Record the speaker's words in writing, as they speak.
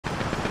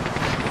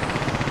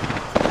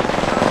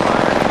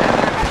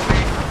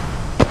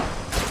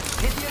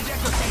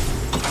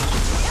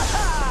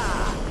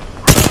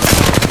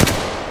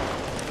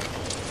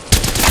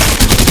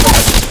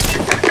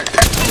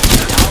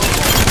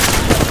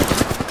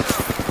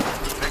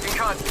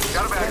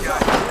Got a bad guy.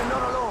 You're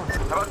not alone.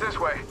 How about this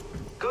way?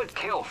 Good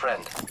kill,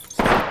 friend.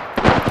 I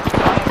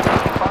am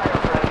taking fire,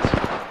 friends.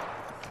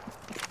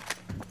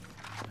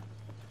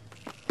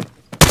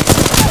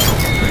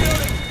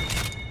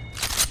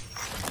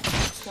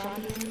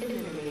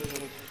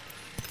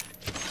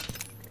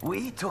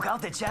 We took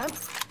out the champ?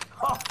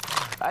 Oh,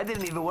 I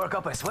didn't even work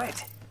up a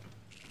sweat.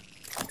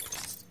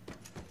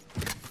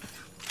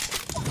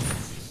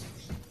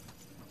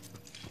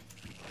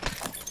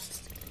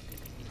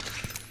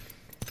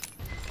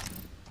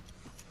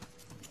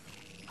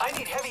 I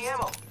need heavy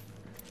ammo.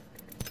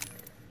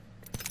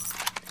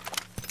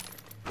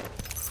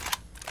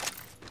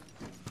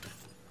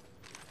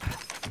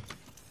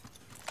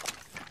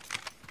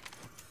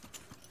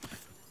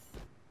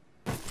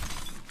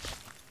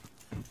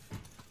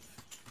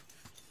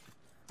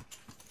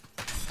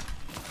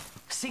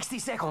 "60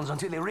 seconds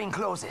until the ring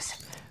closes.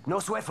 No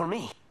sweat for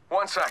me."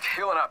 1 sec,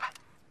 healing up.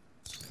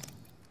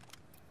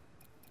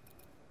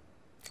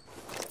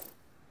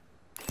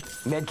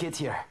 Medkit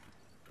here.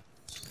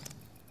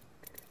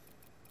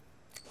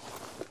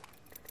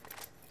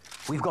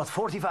 We've got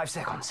 45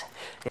 seconds.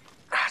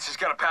 Just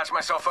gotta patch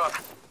myself up.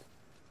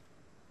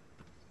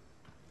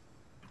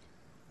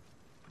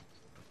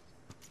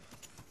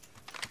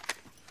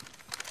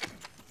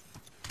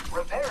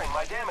 Repairing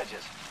my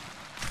damages.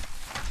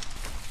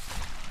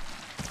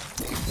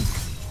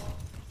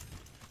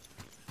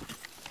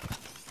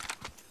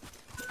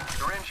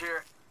 Syringe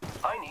here.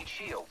 I need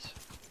shields.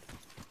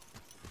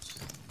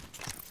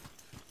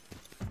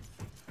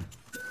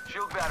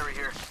 Shield battery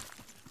here.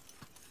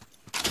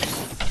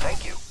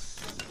 Thank you.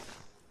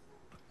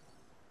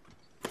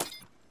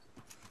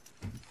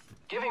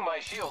 Giving my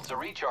shields a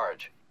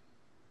recharge.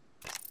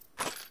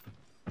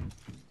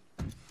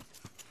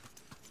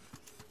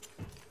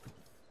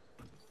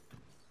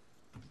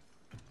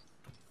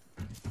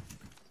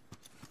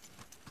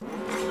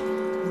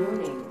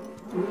 Warning.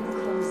 Ring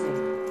closing.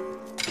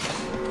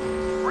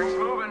 Ring's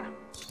moving.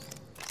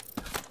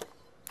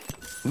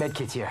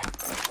 Medkit here.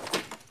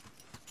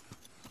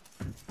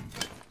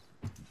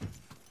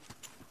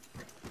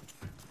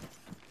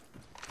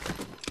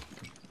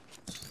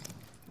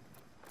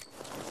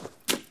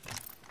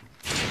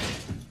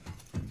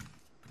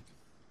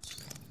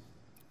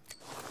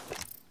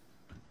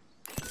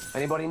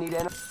 Anybody need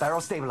any?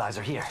 Barrel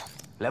stabilizer here.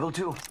 Level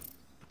 2.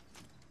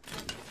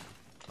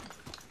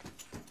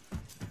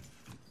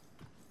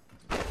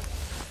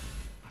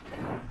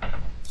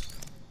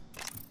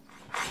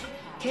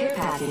 Care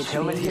package.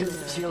 Helmet being here.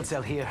 delivered. Shield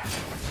cell here.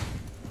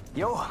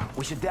 Yo,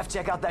 we should def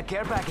check out that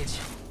care package.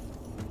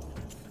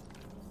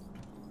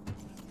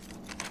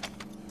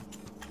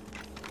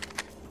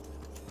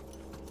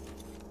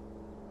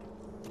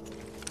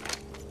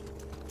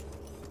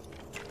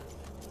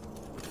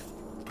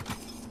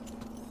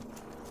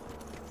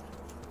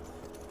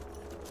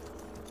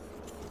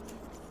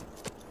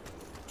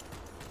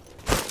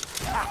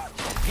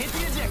 Hit the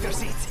ejector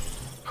seat.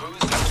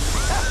 Who's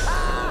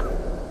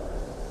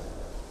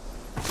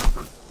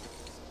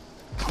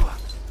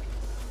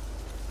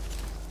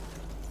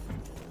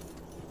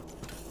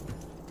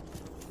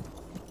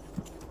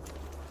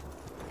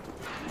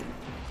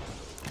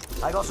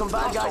I got some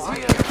bad guys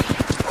here.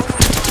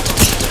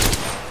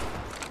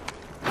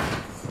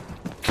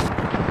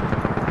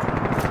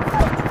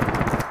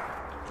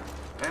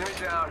 Enemy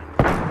down.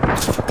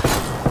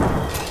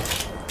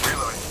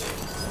 Reloading.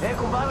 Hey,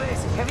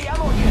 compadres, heavy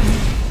ammo here.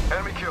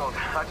 Enemy killed.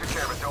 I took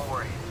care of it, don't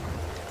worry.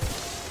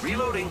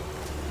 reloading?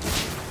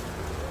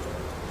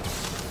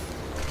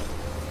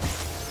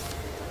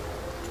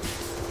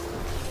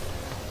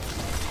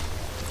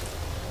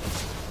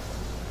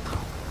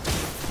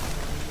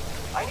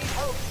 I need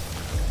help.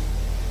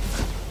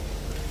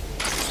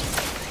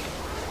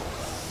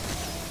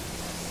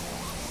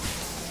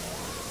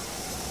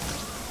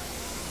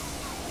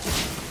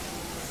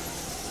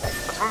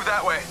 Let's move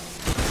that way.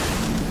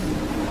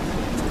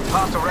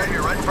 Hostile right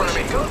here, right in front of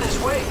me. Go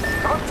this way.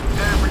 Come on.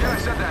 Damn, forget I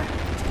said that.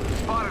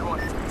 Spotted one.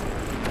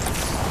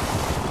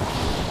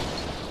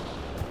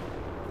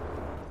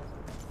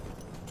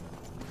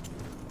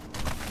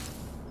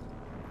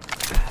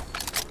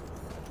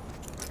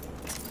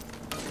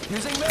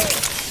 Using me.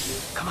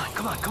 Come on,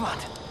 come on, come on.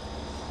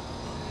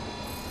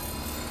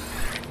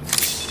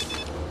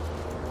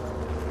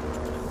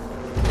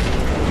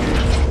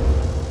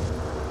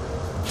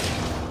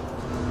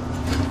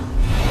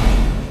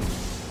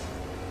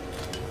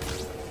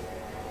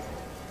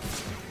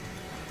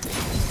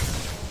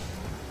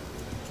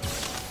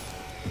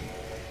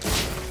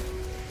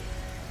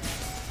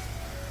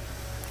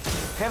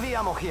 Heavy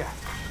ammo here.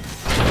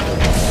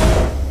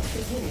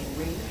 Beginning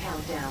ring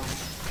countdown.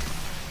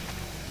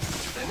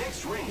 The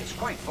next ring is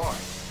quite far.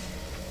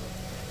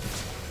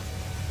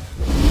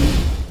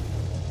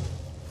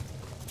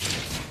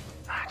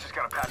 I just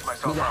gotta patch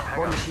myself up. Hang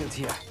Body on. shield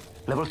here.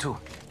 Level 2.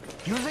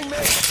 Using me.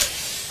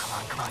 Come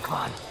on, come on, come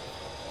on.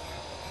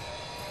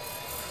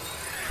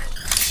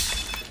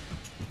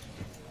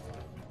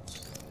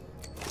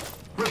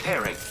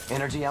 Repairing.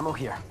 Energy ammo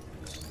here.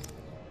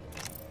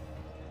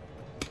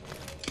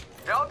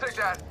 Yeah, I'll take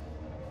that.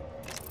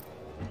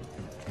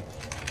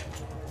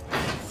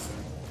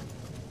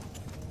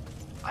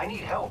 I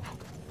need help.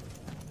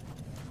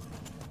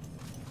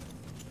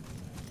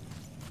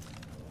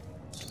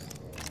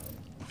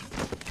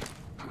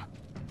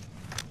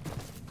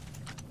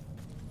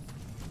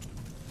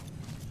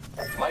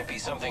 Might be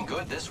something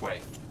good this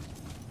way.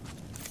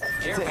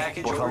 Care Sí,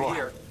 package por over favor.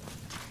 here.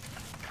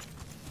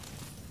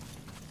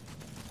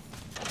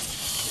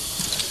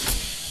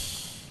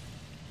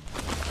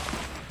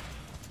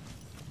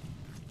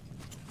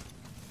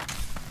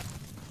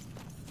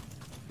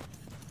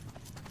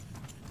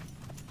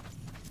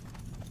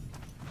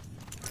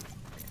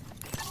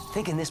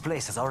 Thinking this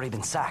place has already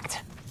been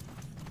sacked.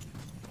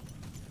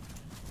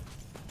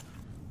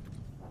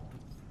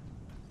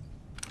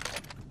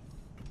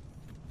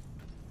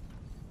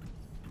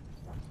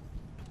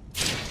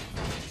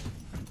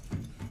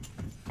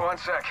 One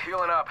sec,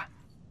 healing up.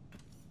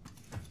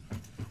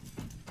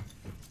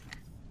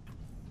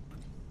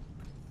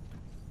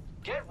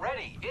 Get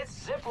ready,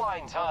 it's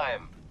zipline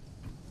time.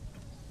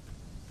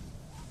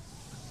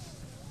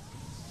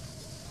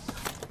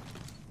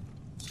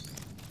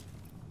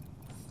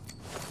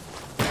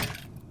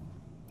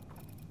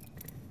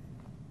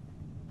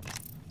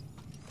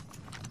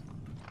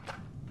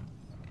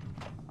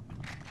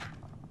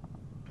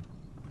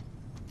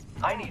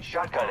 I need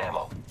shotgun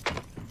ammo.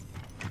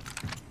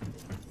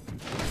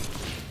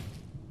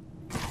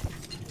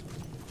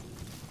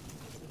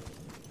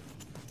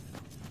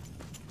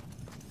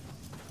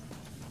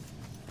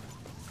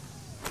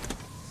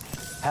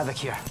 Havoc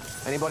here.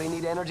 Anybody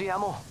need energy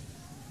ammo?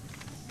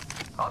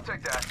 I'll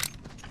take that.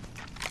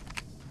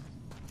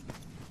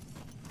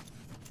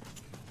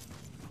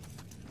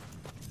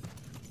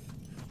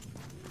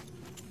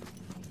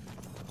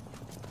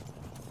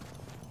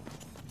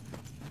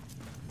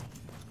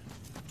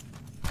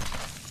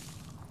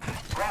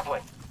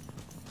 Grappling.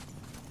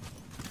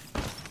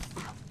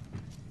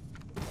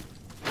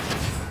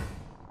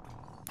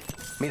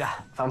 Mira,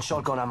 found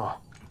shotgun ammo.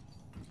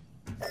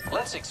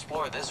 Let's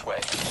explore this way.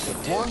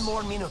 One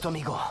more minute,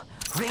 amigo.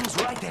 Ring's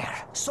right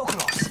there. So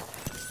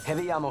close.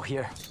 Heavy ammo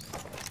here.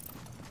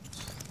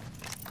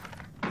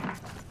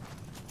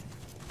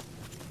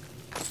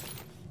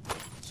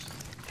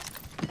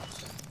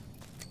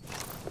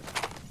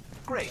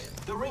 Great,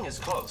 the ring is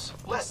close.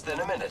 Less than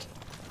a minute.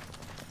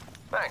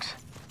 Thanks.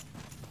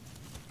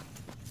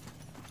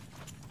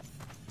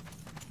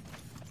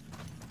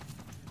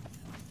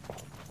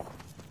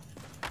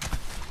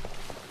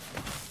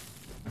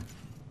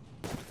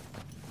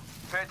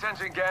 Pay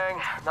attention,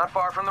 gang. Not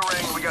far from the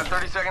ring. We got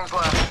 30 seconds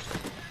left.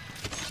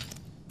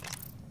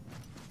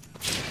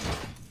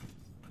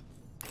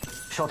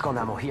 Shotgun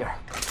ammo here.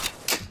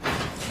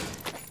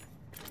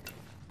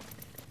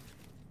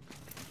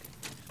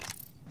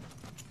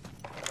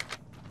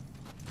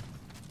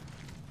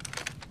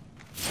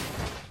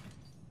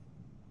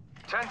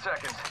 Ten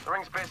seconds. The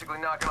ring's basically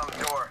knocking on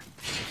the door.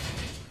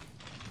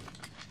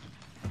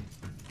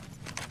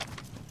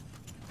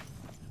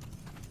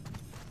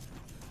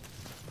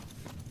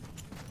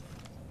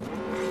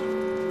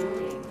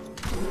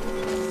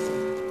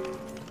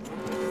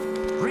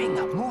 Ring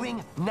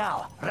moving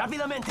now.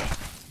 Rápidamente.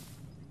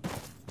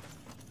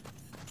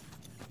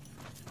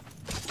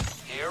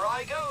 Here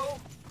I go.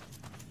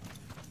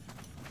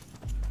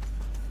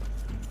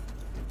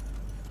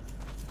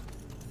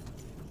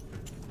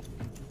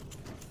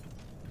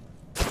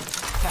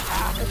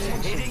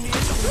 Hitting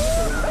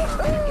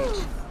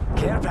the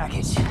care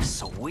package.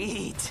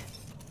 Sweet.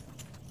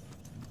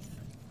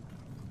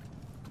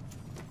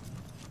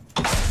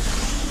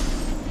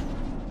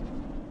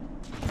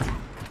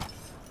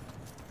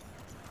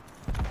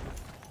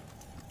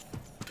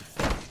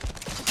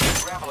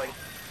 Grappling.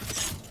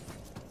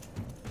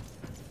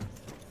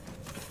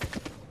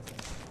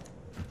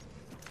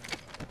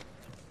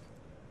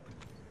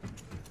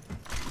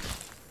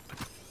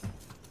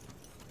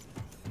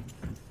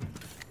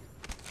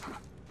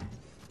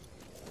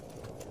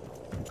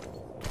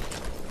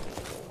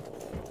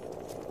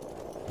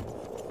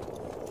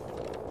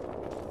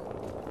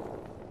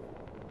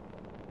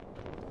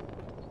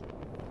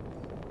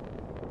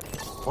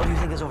 What do you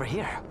think is over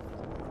here?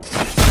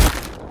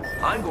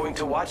 I'm going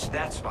to watch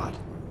that spot.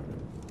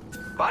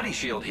 Body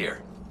shield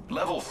here.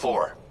 Level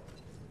 4.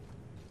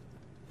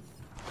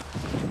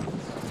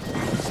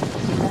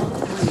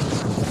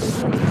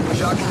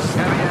 Shotgun,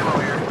 heavy ammo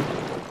here.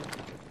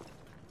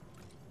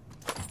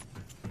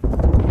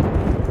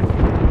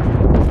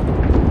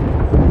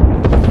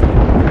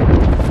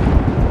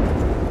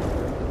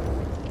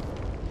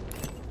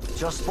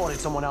 Just spotted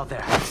someone out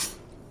there.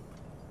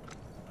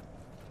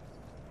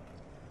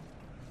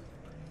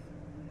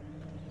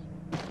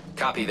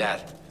 Copy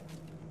that.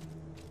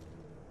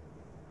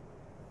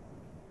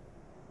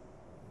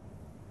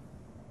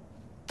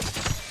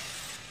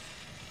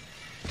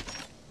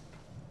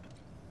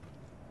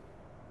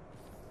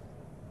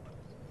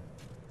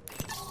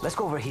 Let's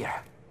go over here.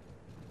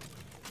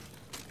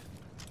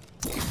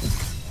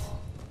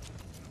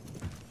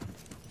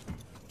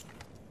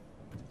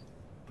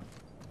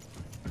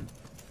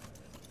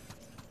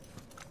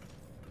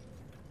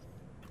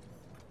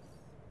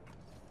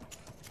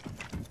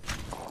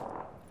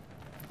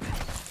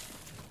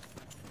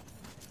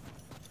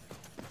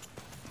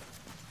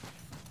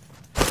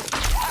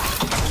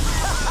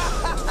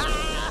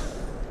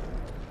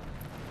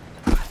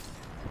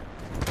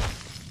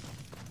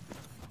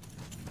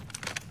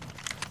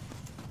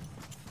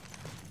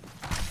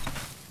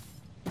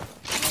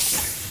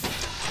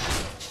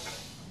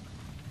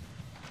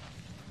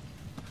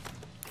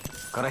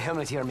 Got a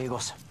helmet here,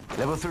 amigos.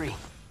 Level 3.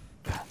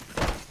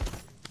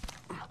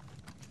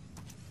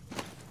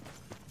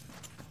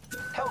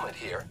 Helmet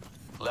here.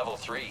 Level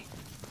 3.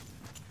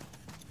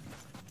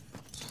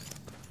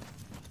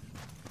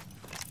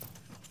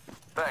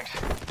 Thanks.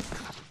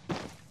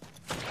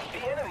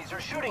 The enemies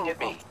are shooting at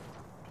me.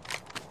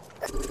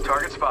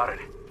 Target spotted.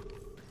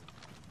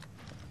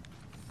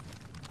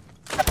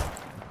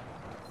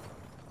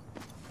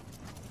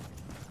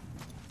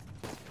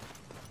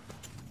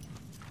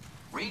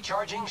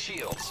 Recharging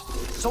shields.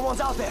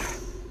 Someone's out there.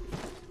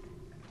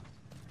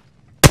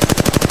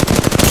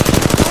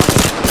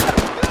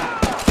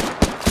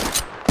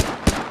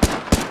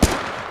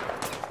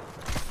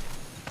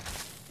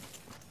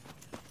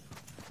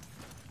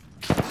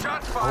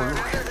 Shots Oh, fired.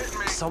 They're hitting me.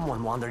 look.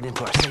 Someone wandered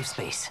into our safe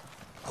space.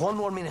 1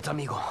 more minute,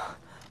 amigo.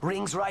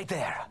 Ring's right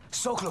there.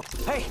 So close.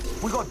 Hey,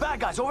 we got bad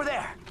guys over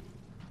there.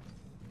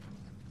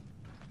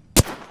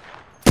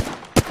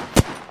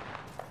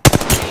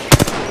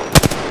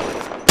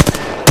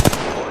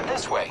 Over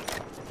this way.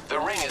 The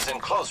ring is in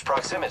close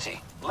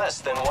proximity.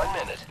 Less than 1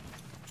 minute.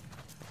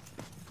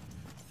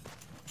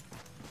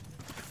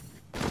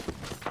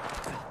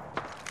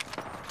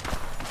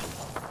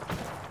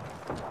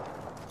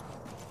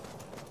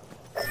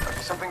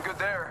 Something good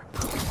there.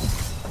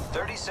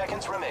 30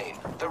 seconds remain.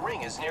 The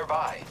ring is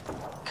nearby.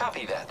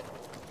 Copy that.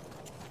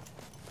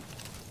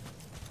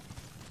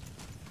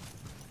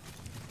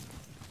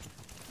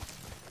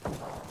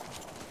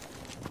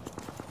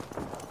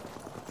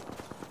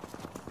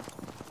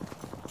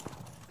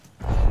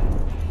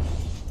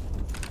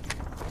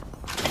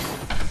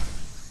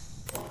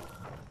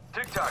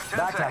 Tick-tock, 10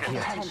 Backpack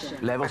seconds. here.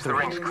 Level The 3.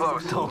 ring's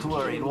close. Don't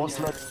worry, it won't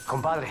slow.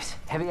 Compadres,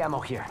 heavy ammo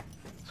here.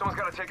 Someone's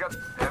got to take up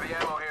heavy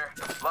ammo here.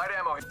 Light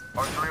ammo here.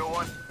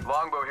 R301.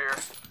 Longbow here.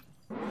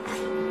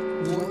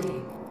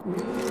 Warning.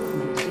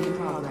 Movement in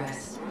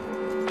progress.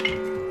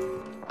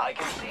 I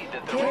can see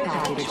that the Care ring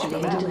package is on the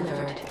being map.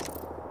 delivered.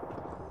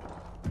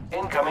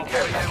 Incoming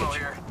care Heavy ammo package.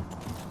 here.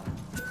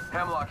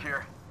 Hemlock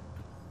here.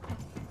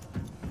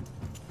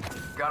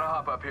 Gotta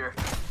hop up here.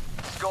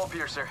 Skull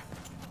piercer.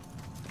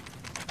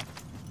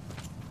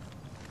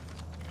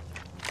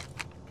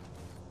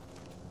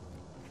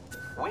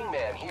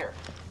 Wingman here.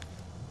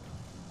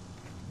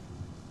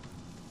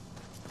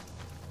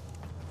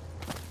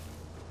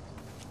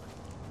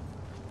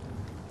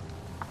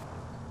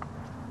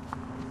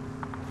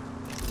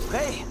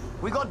 Hey,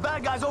 we got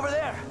bad guys over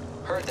there.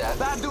 Heard that.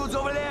 Bad dudes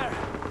over there.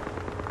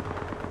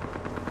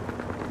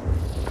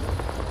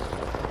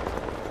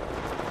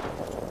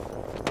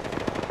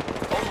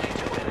 Only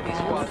 2 enemy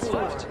Round squads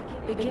 4. left.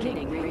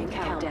 Beginning ring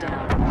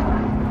countdown.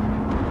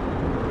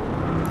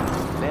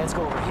 Let's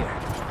go over here.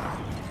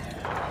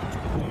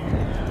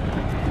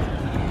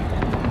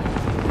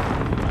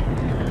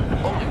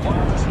 Only 1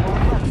 other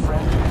squad left,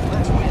 friend.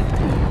 Let's win.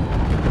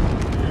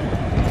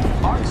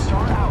 Arc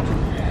Star out.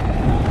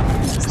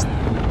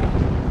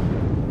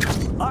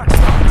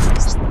 Arcstar.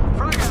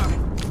 Frag out.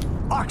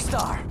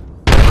 Arcstar.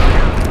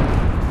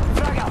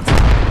 Frag out.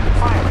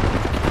 Fire.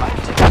 I'm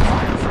taking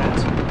fire,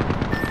 friends.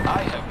 I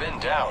have been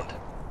downed.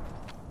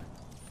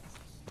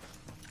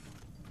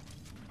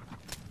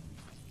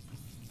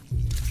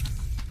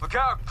 Look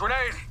out.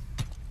 Grenade.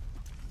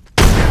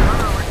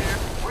 Hunter over here.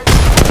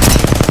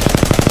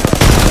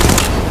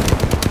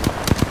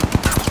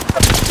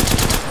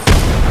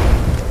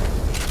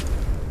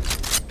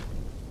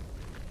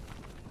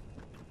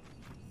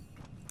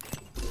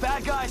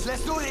 Bad guys,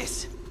 let's do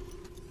this.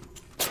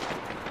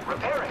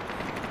 Repairing.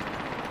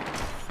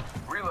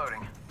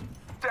 Reloading.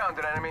 Downed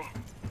an enemy.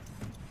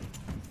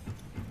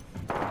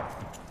 Getting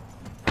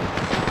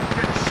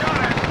shot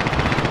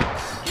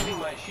at. Giving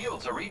my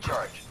shields a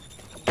recharge.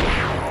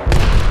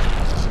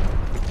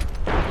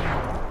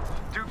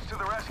 Dupes to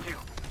the rescue.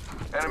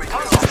 Enemy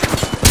Contact.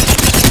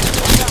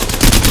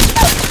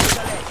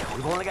 killed.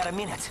 We've only got a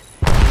minute.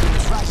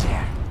 It's right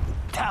there.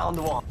 Down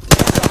the wall.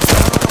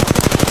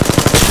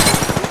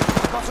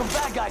 Got some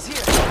bad guys here.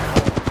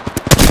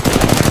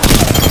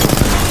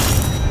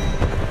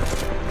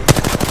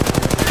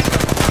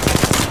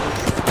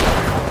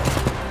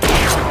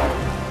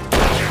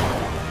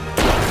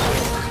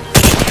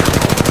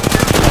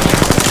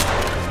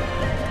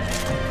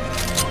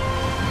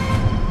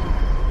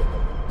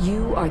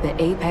 You are the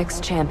Apex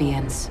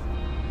Champions.